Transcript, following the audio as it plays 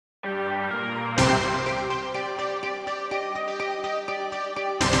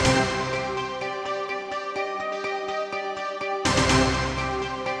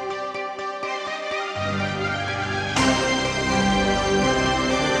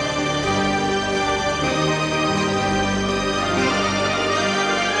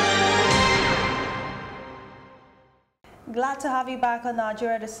to have you back on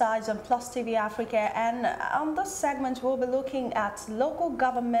Nigeria Decides on Plus TV Africa, and on this segment we'll be looking at local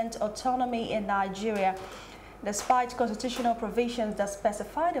government autonomy in Nigeria. Despite constitutional provisions that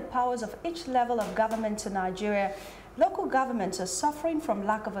specify the powers of each level of government in Nigeria, local governments are suffering from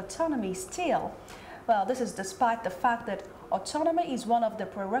lack of autonomy still. Well, this is despite the fact that autonomy is one of the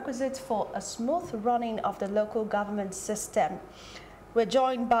prerequisites for a smooth running of the local government system. We're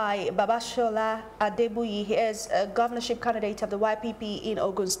joined by Babasola Adegbuyi. He is a governorship candidate of the YPP in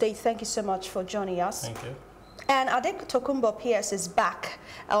Ogun State. Thank you so much for joining us. Thank you. And Adetokunbo Pearse is back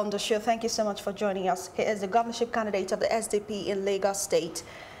on the show. Thank you so much for joining us. He is the governorship candidate of the SDP in Lagos State.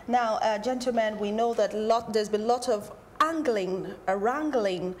 Now, gentlemen, we know that there's been a lot of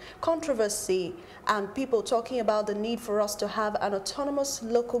wrangling, controversy, and people talking about the need for us to have an autonomous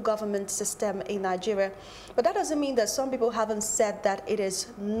local government system in Nigeria. But that doesn't mean that some people haven't said that it is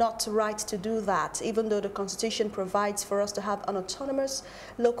not right to do that, even though the Constitution provides for us to have an autonomous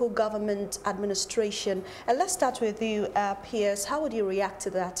local government administration. And let's start with you, Pearse. How would you react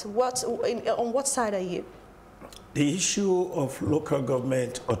to that? On what side are you? The issue of local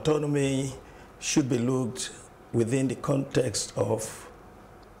government autonomy should be looked within the context of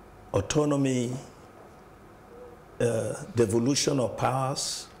autonomy, devolution of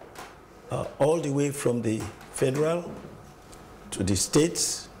powers, all the way from the federal to the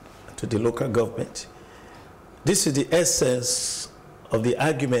states to the local government. This is the essence of the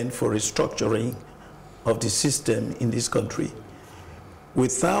argument for restructuring of the system in this country.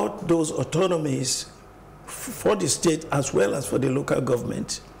 Without those autonomies for the state as well as for the local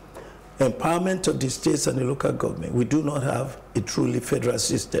government, empowerment of the states and the local government, we do not have a truly federal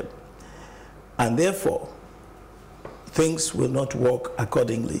system. And therefore, things will not work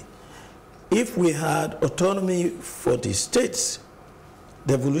accordingly. If we had autonomy for the states,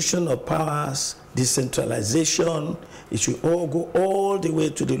 devolution of powers, decentralization, it should all go all the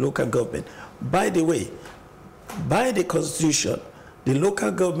way to the local government. By the way, by the Constitution, the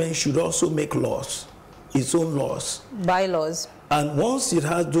local government should also make laws, its own laws. Bylaws. And once it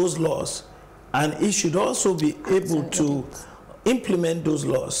has those laws, and it should also be able to implement those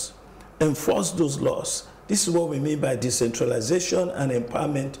laws, enforce those laws. This is what we mean by decentralization and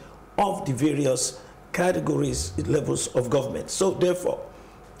empowerment of the various categories, levels of government. So therefore,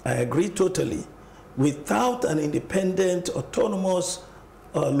 I agree totally. Without an independent, autonomous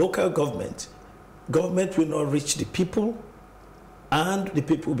local government, government will not reach the people, and the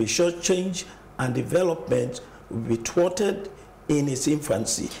people will be shortchanged, and development will be thwarted in its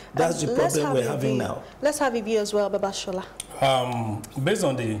infancy. That's the problem we're having now. Let's have a view as well, Babasola. Based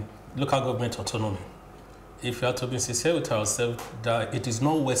on the local government autonomy, if you are to be sincere with ourselves, that it is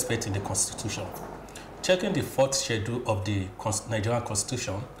not well spelled in the Constitution. Checking the 4th schedule of the Nigerian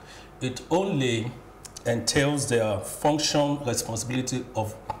Constitution, it only entails the function, responsibility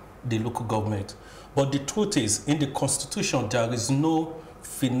of the local government. But the truth is, in the Constitution, there is no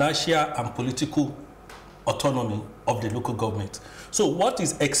financial and political autonomy of the local government. So what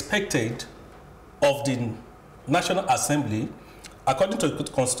is expected of the National Assembly, according to the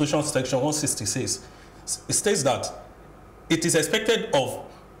Constitution section 166, it states that it is expected of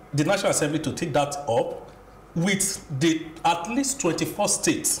the National Assembly to take that up with the at least 24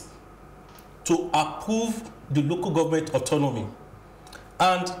 states to approve the local government autonomy.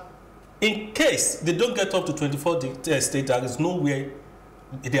 And in case they don't get up to 24 states, there is no way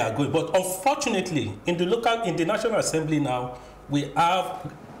they are going. But unfortunately, in the National Assembly now, we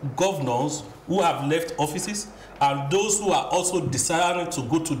have governors who have left offices, and those who are also desiring to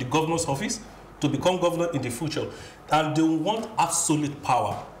go to the governor's office to become governor in the future. And they want absolute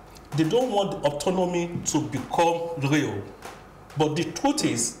power. They don't want the autonomy to become real. But the truth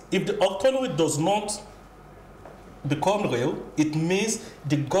is, if the autonomy does not become real, it means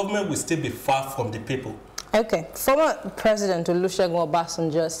the government will still be far from the people. Okay. Former President Olusegun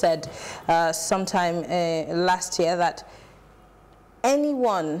Obasanjo said sometime last year that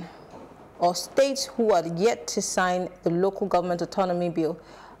anyone or states who are yet to sign the local government autonomy bill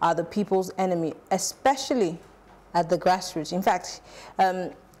are the people's enemy, especially at the grassroots. In fact,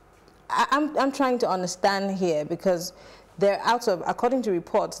 I'm trying to understand here, because they're out of, according to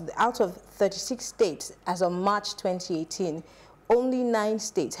reports, out of 36 states as of March 2018, only 9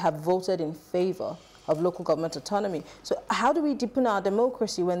 states have voted in favor of local government autonomy. So how do we deepen our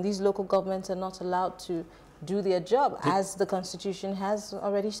democracy when these local governments are not allowed to do their job, as the Constitution has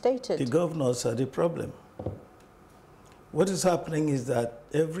already stated? The governors are the problem. What is happening is that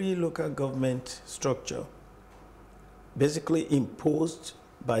every local government structure basically imposed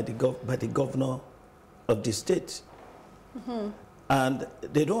by the governor of the state. And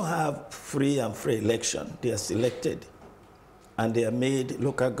they don't have free and fair election. They are selected. and they are made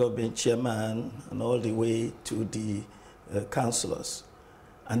local government chairman and all the way to the councillors.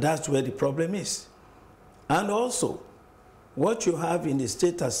 And that's where the problem is. And also, what you have in the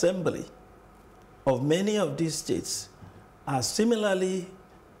state assembly of many of these states are similarly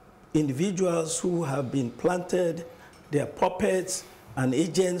individuals who have been planted, they are puppets and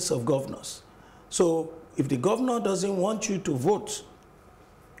agents of governors. So if the governor doesn't want you to vote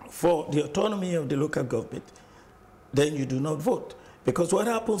for the autonomy of the local government, then you do not vote. Because what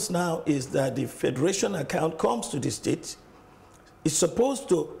happens now is that the federation account comes to the state. It's supposed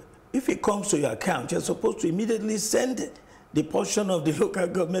to, if it comes to your account, you're supposed to immediately send the portion of the local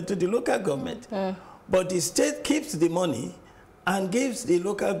government to the local government. But the state keeps the money and gives the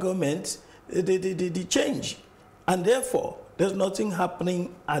local government the change. And therefore, there's nothing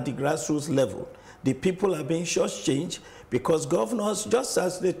happening at the grassroots level. The people are being shortchanged because governors, just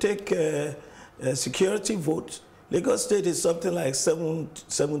as they take security votes, Lagos State is something like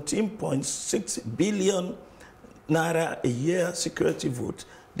 17.6 billion naira a year security vote.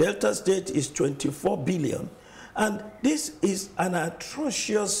 Delta State is 24 billion. And this is an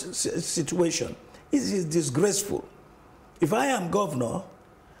atrocious situation. It is disgraceful. If I am governor,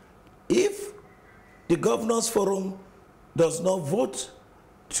 if the governors forum does not vote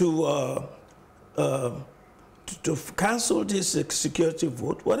to cancel this security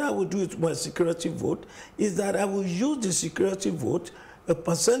vote, what I will do with my security vote is that I will use the security vote, a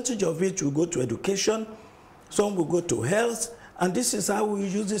percentage of which will go to education, some will go to health, and this is how we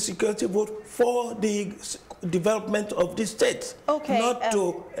use the security vote for the development of the state. Okay. Not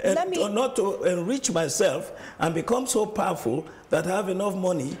to enrich myself and become so powerful that I have enough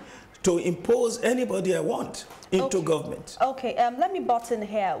money to impose anybody I want into government. Okay, let me butt in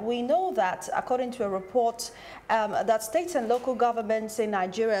here. We know that, according to a report, that states and local governments in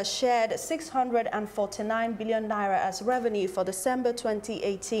Nigeria shared 649 billion naira as revenue for December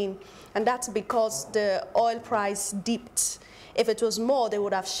 2018, and that's because the oil price dipped. If it was more, they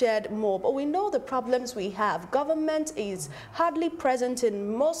would have shared more. But we know the problems we have. Government is hardly present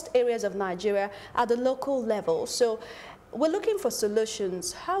in most areas of Nigeria at the local level. So we're looking for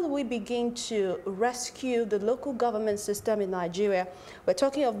solutions. How do we begin to rescue the local government system in Nigeria? We're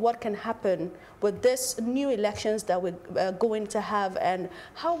talking of what can happen with this new elections that we're going to have, and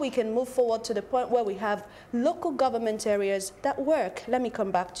how we can move forward to the point where we have local government areas that work. Let me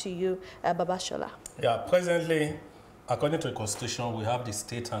come back to you, Babasola. Yeah, presently, according to the Constitution, we have the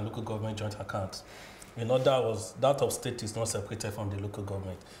state and local government joint account. You know, that of state is not separated from the local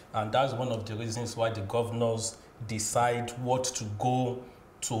government. And that's one of the reasons why the governors decide what to go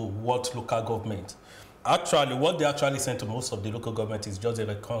to what local government. Actually, what they actually send to most of the local government is just a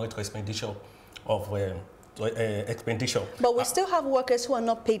recurrent expenditure of expenditure. But we still have workers who are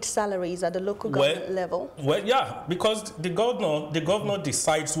not paid salaries at the local government level. Well, yeah, because the governor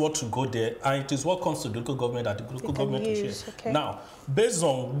decides what to go there, and it is what comes to the local government that the local government will share. Okay. Now, based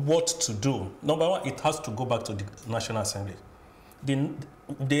on what to do, number one, it has to go back to the National Assembly.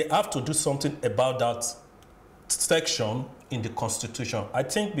 They have to do something about that section in the Constitution. I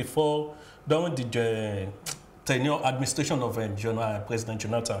think during the tenure administration of President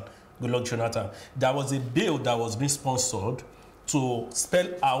Goodluck Jonathan, there was a bill that was being sponsored to spell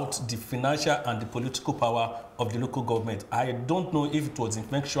out the financial and the political power of the local government. I don't know if it was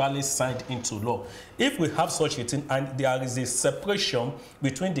eventually signed into law. If we have such a thing and there is a separation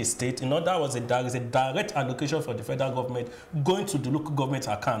between the state, in other words, there is a direct allocation for the federal government going to the local government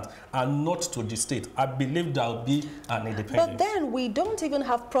account and not to the state, I believe there will be an independence. But then we don't even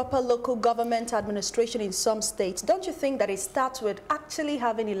have proper local government administration in some states. Don't you think that it starts with actually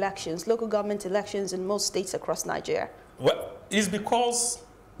having elections, local government elections in most states across Nigeria? Well, it's because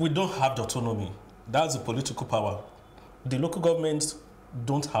we don't have the autonomy. That's the political power. The local governments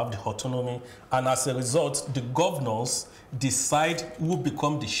don't have the autonomy, and as a result, the governors decide who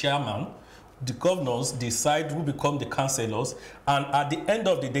become the chairman, the governors decide who become the councillors, and at the end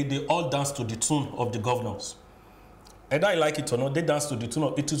of the day, they all dance to the tune of the governors. Either I like it or not, they dance to the tune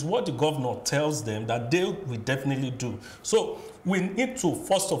of it is what the governor tells them that they will definitely do. So we need to,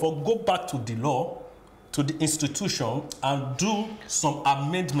 first of all, go back to the law, to the institution, and do some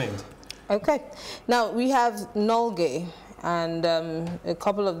amendment. Okay. Now, we have Nolge, and a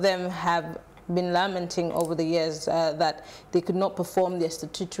couple of them have been lamenting over the years that they could not perform their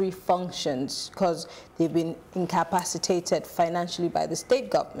statutory functions because they've been incapacitated financially by the state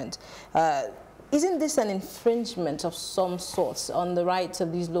government. Isn't this an infringement of some sorts on the rights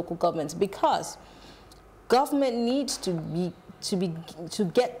of these local governments? Because government needs to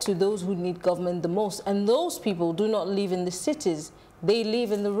get to those who need government the most, and those people do not live in the cities, they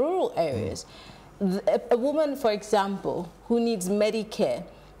live in the rural areas. a woman, for example, who needs Medicare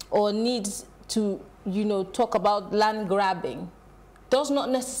or needs to, you know, talk about land grabbing, does not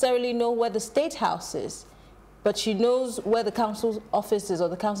necessarily know where the State House is, but she knows where the council office is or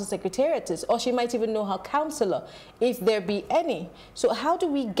the council secretariat is, or she might even know her councillor, if there be any. So how do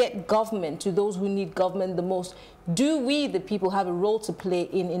we get government to those who need government the most? Do we, the people, have a role to play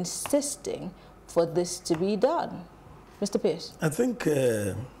in insisting for this to be done? Mr. Pearse. I think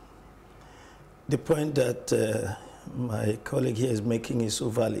the point that my colleague here is making is so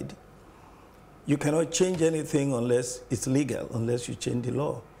valid. You cannot change anything unless it's legal, unless you change the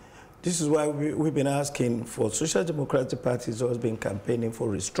law. This is why we've been asking for Social Democratic Party has always been campaigning for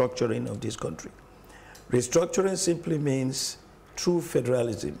restructuring of this country. Restructuring simply means true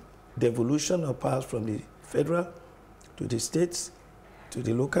federalism, the evolution of powers from the federal to the states to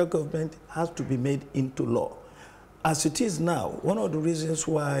the local government has to be made into law. As it is now, one of the reasons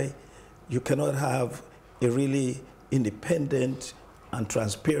why you cannot have a really independent and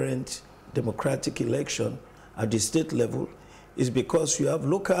transparent democratic election at the state level is because you have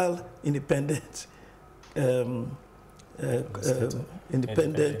local independent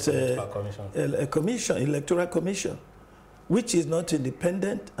electoral commission, which is not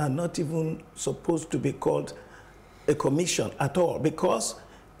independent and not even supposed to be called a commission at all, because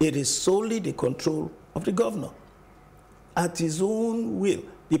it is solely the control of the governor at his own will.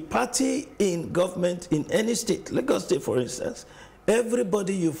 The party in government in any state, Lagos State for instance,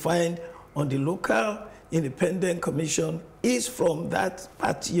 everybody you find on the local independent commission is from that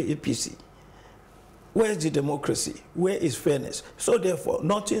party, APC. Where is the democracy? Where is fairness? So therefore,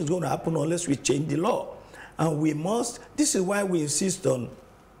 nothing is going to happen unless we change the law. And we must, this is why we insist on,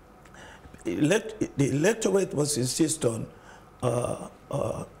 the electorate must insist on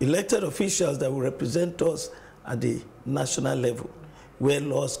elected officials that will represent us at the national level, where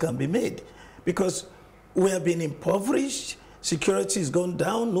laws can be made. Because we have been impoverished, security has gone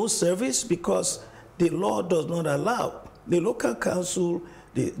down, no service, because the law does not allow. The local council,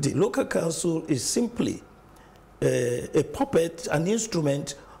 the local council is simply a puppet, an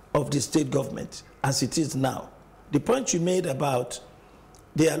instrument of the state government as it is now. The point you made about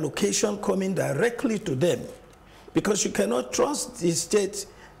the allocation coming directly to them, because you cannot trust the state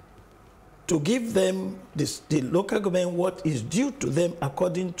to give them, the local government, what is due to them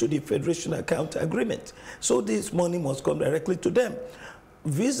according to the Federation Account Agreement. So this money must come directly to them.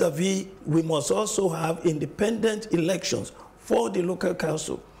 Vis-a-vis, we must also have independent elections for the local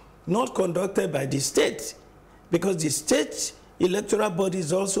council, not conducted by the state, because the state electoral body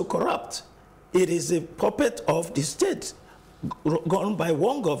is also corrupt. It is a puppet of the state, gone by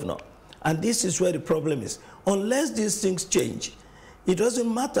one governor. And this is where the problem is. Unless these things change, it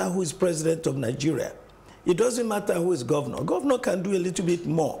doesn't matter who is president of Nigeria. It doesn't matter who is governor. Governor can do a little bit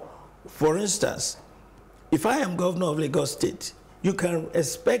more. For instance, if I am governor of Lagos State, you can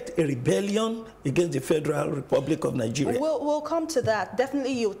expect a rebellion against the Federal Republic of Nigeria. We'll come to that.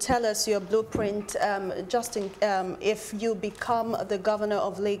 Definitely you'll tell us your blueprint, if you become the governor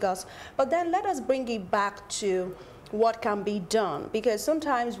of Lagos. But then let us bring it back to what can be done. Because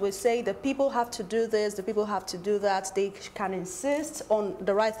sometimes we say the people have to do this, the people have to do that. They can insist on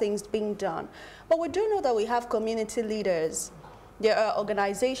the right things being done. But we do know that we have community leaders. There are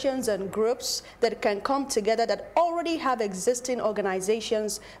organizations and groups that can come together that already have existing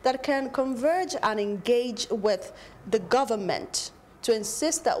organizations that can converge and engage with the government to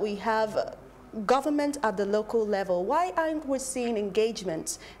insist that we have government at the local level. Why aren't we seeing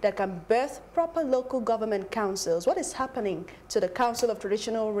engagements that can birth proper local government councils? What is happening to the Council of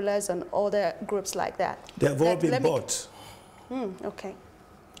Traditional Rulers and other groups like that? They have all been bought. Okay.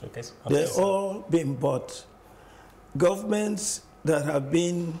 They've all been bought. Governments that have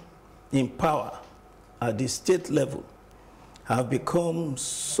been in power at the state level have become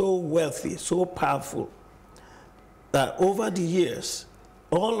so wealthy, so powerful, that over the years,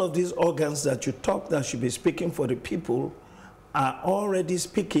 all of these organs that you talk that should be speaking for the people are already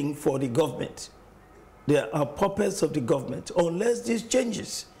speaking for the government. They are puppets of the government, unless this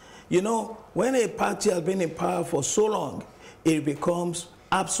changes. You know, when a party has been in power for so long, it becomes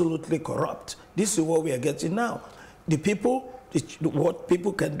absolutely corrupt. This is what we are getting now. The people, what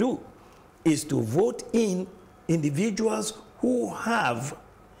people can do is to vote in individuals who have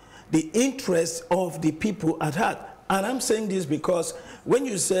the interests of the people at heart. And I'm saying this because when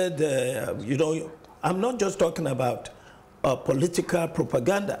you said, you know, I'm not just talking about political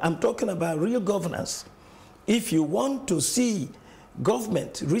propaganda. I'm talking about real governance. If you want to see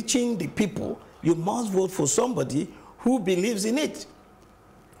government reaching the people, you must vote for somebody who believes in it,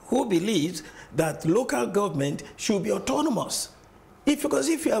 who believes that local government should be autonomous. Because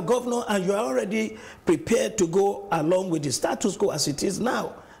if you are governor and you are already prepared to go along with the status quo as it is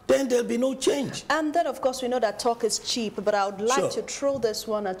now, then there'll be no change. And then, of course, we know that talk is cheap, but I would like Sure. to throw this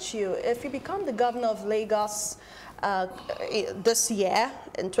one at you. If you become the governor of Lagos this year,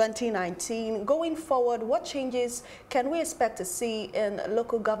 in 2019, going forward, what changes can we expect to see in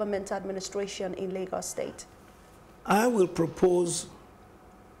local government administration in Lagos State? I will propose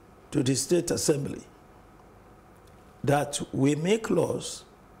to the State Assembly that we make laws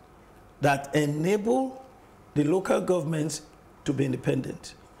that enable the local governments to be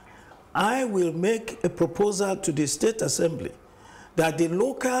independent. I will make a proposal to the State Assembly that the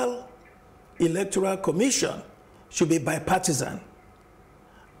local electoral commission should be bipartisan.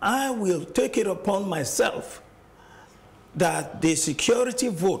 I will take it upon myself that the security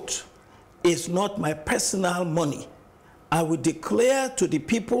vote is not my personal money. I will declare to the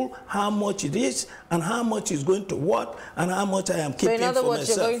people how much it is and how much is going to what and how much I am keeping for myself. So in other words,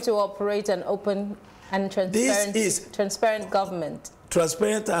 you're going to operate an open and transparent government.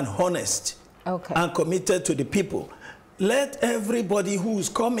 Transparent and honest, okay, and committed to the people. Let everybody who is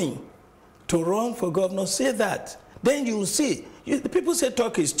coming to run for governor say that. Then you will see. The people say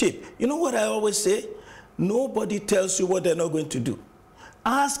talk is cheap. You know what I always say? Nobody tells you what they're not going to do.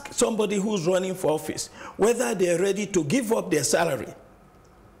 Ask somebody who's running for office whether they're ready to give up their salary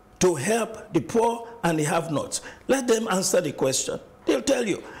to help the poor and the have-nots. Let them answer the question. They'll tell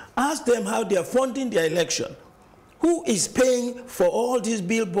you. Ask them how they are funding their election. Who is paying for all these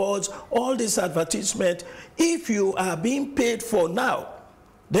billboards, all this advertisement? If you are being paid for now,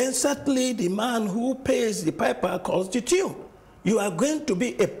 then certainly the man who pays the piper calls the tune. You are going to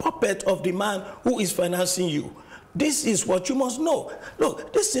be a puppet of the man who is financing you. This is what you must know.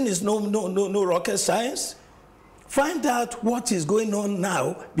 Look, this thing is no rocket science. Find out what is going on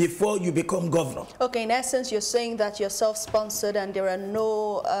now before you become governor. Okay, in essence, you're saying that you're self-sponsored and there are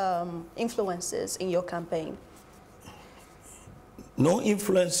no influences in your campaign. No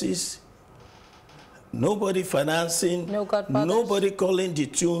influences, nobody financing, no godfathers, nobody calling the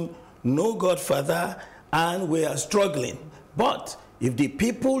tune, no godfather, and we are struggling. But if the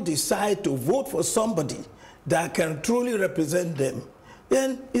people decide to vote for somebody that can truly represent them,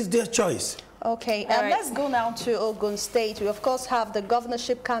 then it's their choice. Okay, and let's go now to Ogun State. We, of course, have the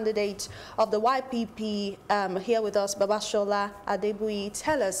governorship candidate of the YPP here with us, Babasola Adegbuyi.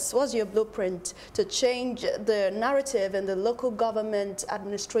 Tell us, what's your blueprint to change the narrative in the local government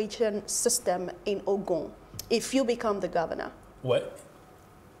administration system in Ogun if you become the governor? Well,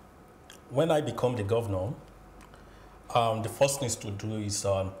 when I become the governor, the first thing to do is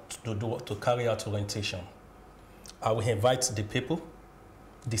to carry out orientation. I will invite the people,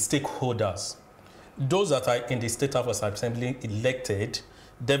 the stakeholders, those that are in the State House of Assembly elected.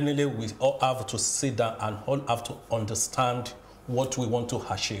 Definitely we all have to sit down and all have to understand what we want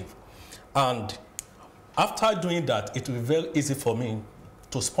to achieve. And after doing that, it will be very easy for me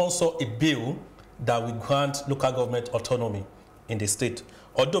to sponsor a bill that will grant local government autonomy in the state.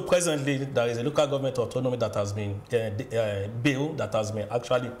 Although presently there is a local government autonomy that has been bill that has been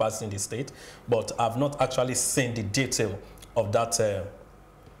actually passed in the state, but I've not actually seen the detail of that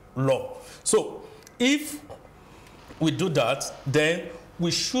law. So if we do that, then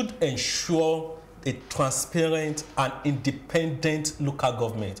we should ensure a transparent and independent local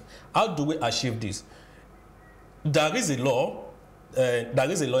government. How do we achieve this? There is a law in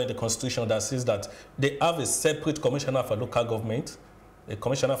the Constitution that says that they have a separate commissioner for local government, a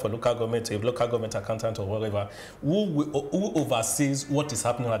commissioner for local government, a local government accountant or whatever, who oversees what is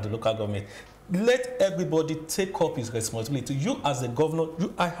happening at the local government. Let everybody take up his responsibility. You as a governor,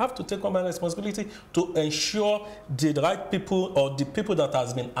 I have to take up my responsibility to ensure the right people or the people that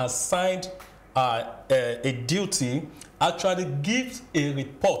has been assigned a duty actually gives a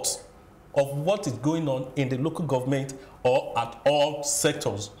report of what is going on in the local government or at all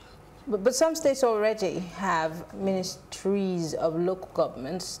sectors. But some states already have ministries of local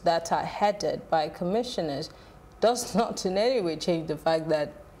governments that are headed by commissioners. Does not in any way change the fact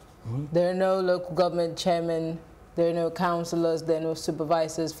that there are no local government chairmen, there are no councillors, there are no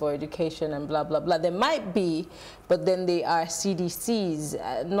supervisors for education and blah, blah, blah. There might be, but then they are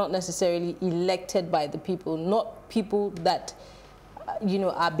CDCs, not necessarily elected by the people, not people that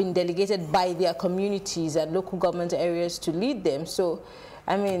are being delegated by their communities and local government areas to lead them. So,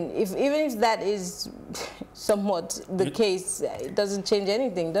 I mean, even if that is somewhat the case, it doesn't change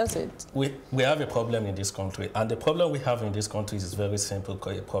anything, does it? We have a problem in this country, and the problem we have in this country is very simple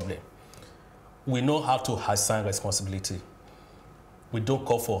problem. We know how to assign responsibility. We don't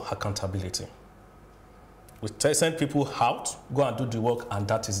call for accountability. We send people out, go and do the work, and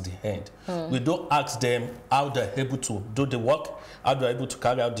that is the end. We don't ask them how they're able to do the work, how they're able to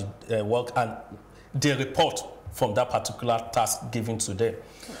carry out the work, and they report from that particular task given to them.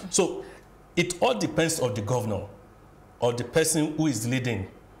 So it all depends on the governor or the person who is leading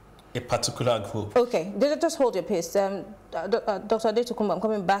a particular group. Okay, just hold your pace. Dr. Adetokunbo, I'm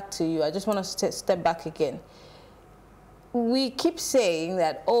coming back to you. I just want us to step back again. We keep saying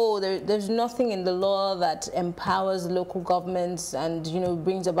that, oh, there's nothing in the law that empowers local governments and, you know,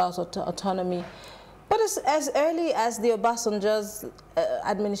 brings about autonomy. But as early as the Obasanjo's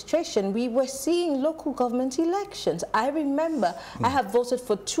administration, we were seeing local government elections. I remember I have voted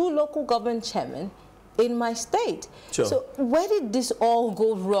for 2 local government chairmen in my state. Sure. So where did this all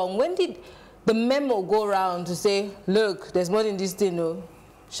go wrong? When did the memo go around to say, look, there's money in this thing, no?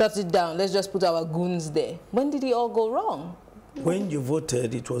 Shut it down, let's just put our goons there? When did it all go wrong? When you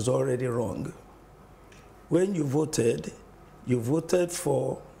voted, it was already wrong. When you voted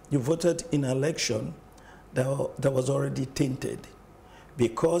in an election that was already tainted,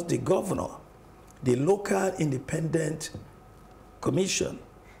 because the governor, the local independent commission,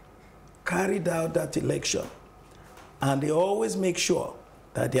 carried out that election, and they always make sure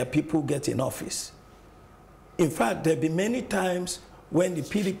that their people get in office. In fact, there have been many times when the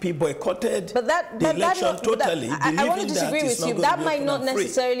PDP boycotted the election totally. I want to disagree with you. That might not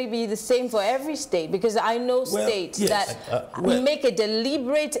necessarily be the same for every state, because I know states that make a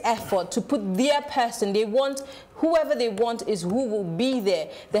deliberate effort to put their person. They want, whoever they want is who will be there.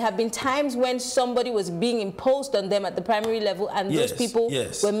 There have been times when somebody was being imposed on them at the primary level, and those people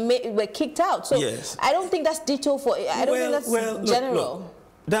were kicked out. So I don't think that's ditto for, I don't think that's general. Look,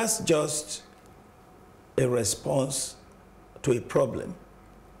 that's just a response to a problem.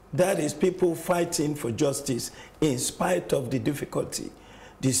 That is people fighting for justice in spite of the difficulty.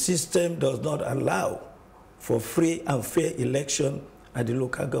 The system does not allow for free and fair election at the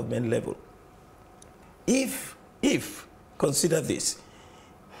local government level. If consider this,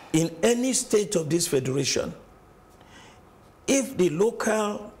 in any state of this federation, if the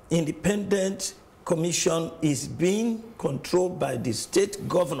local independent commission is being controlled by the state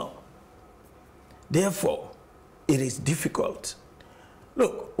governor, therefore, it is difficult.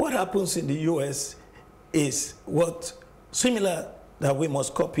 Look, what happens in the US is what similar that we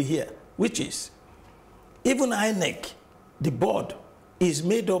must copy here, which is even INEC, the board, is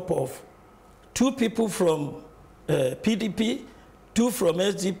made up of 2 people from PDP, 2 from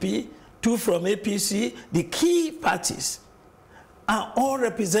SDP, 2 from APC. The key parties are all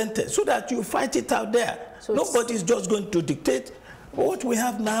represented so that you fight it out there. So nobody's just going to dictate. What we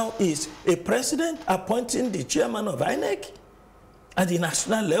have now is a president appointing the chairman of INEC at the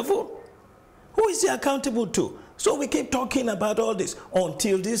national level. Who is he accountable to? So we keep talking about all this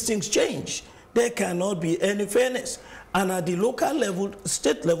until these things change. There cannot be any fairness. And at the local level,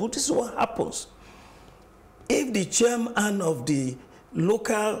 state level, this is what happens. If the chairman of the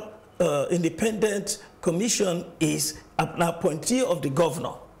local independent commission is an appointee of the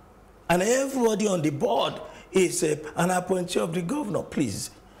governor, and everybody on the board is an appointee of the governor,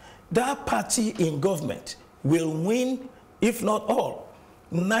 please, that party in government will win, if not all,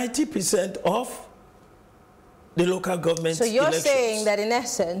 90% of the local government elections. So you're elections. saying that in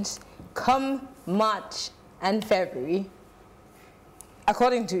essence, come March and February,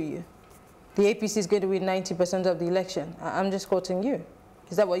 according to you, the APC is going to win 90% of the election. I'm just quoting you.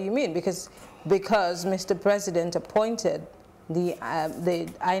 Is that what you mean? Because Mr. President appointed the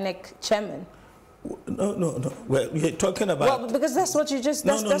INEC chairman. No. Well, you're talking about... Well, because that's what you just...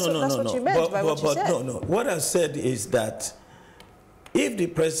 That's what you meant by what you said. No. What I said is that if the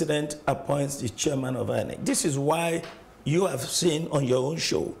president appoints the chairman of INEC, this is why you have seen on your own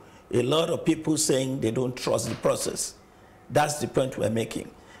show a lot of people saying they don't trust the process. That's the point we're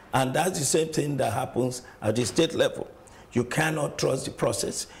making. And that's the same thing that happens at the state level. You cannot trust the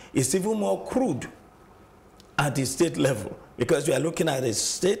process. It's even more crude at the state level because we are looking at a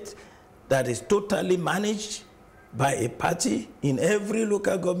state that is totally managed by a party. In every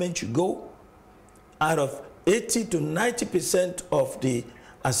local government you go, out of 80 to 90% of the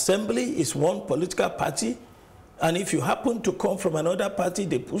assembly is one political party. And if you happen to come from another party,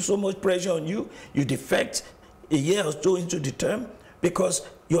 they put so much pressure on you, you defect a year or so into the term because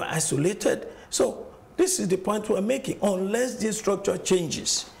you're isolated. So this is the point we're making. Unless this structure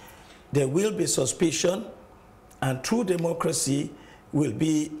changes, there will be suspicion, and true democracy will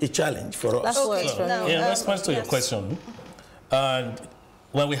be a challenge for us. In response to your question,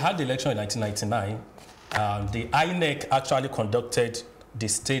 when we had the election in 1999, the INEC actually conducted the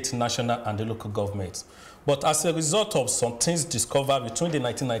state, national, and the local governments. But as a result of some things discovered between the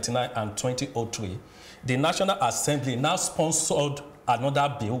 1999 and 2003, the National Assembly now sponsored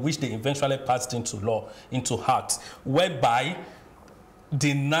another bill, which they eventually passed into law, into act, whereby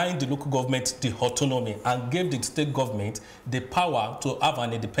denying the local government the autonomy and gave the state government the power to have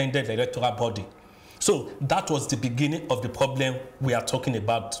an independent electoral body. So that was the beginning of the problem we are talking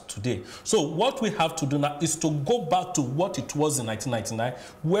about today. So what we have to do now is to go back to what it was in 1999,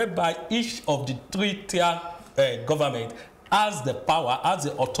 whereby each of the three-tier government has the power, has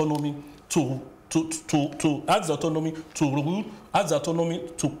the autonomy to rule, has the autonomy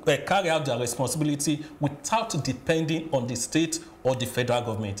to carry out their responsibility without depending on the state or the federal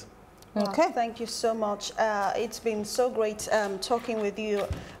government. Okay, thank you so much. It's been so great talking with you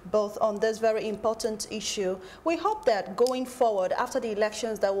both on this very important issue. We hope that going forward after the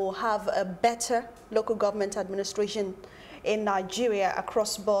elections that we'll have a better local government administration in Nigeria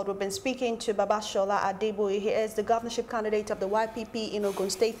across the board. We've been speaking to Babasola Adegbuyi. He is the governorship candidate of the YPP in Ogun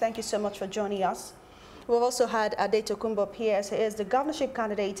State. Thank you so much for joining us. We've also had Adetokunbo Pearse. He is the governorship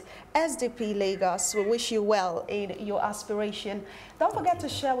candidate, SDP Lagos. We wish you well in your aspiration. Don't forget to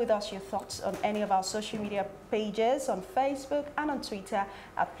share with us your thoughts on any of our social media pages, on Facebook and on Twitter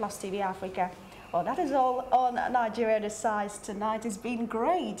at +TV Africa. Well, that is all on Nigeria Decides tonight. It's been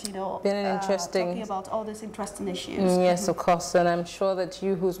great, you know, been an interesting talking about all these interesting issues. Yes, of course, and I'm sure that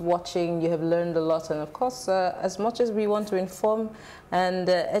you who's watching, you have learned a lot. And of course, as much as we want to inform and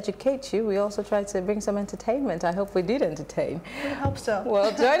educate you, we also try to bring some entertainment. I hope we did entertain. We hope so.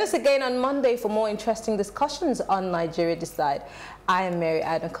 Well, join us again on Monday for more interesting discussions on Nigeria Decide. I am Mary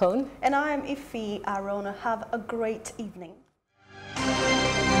Okon. And I am Aronu. Have a great evening.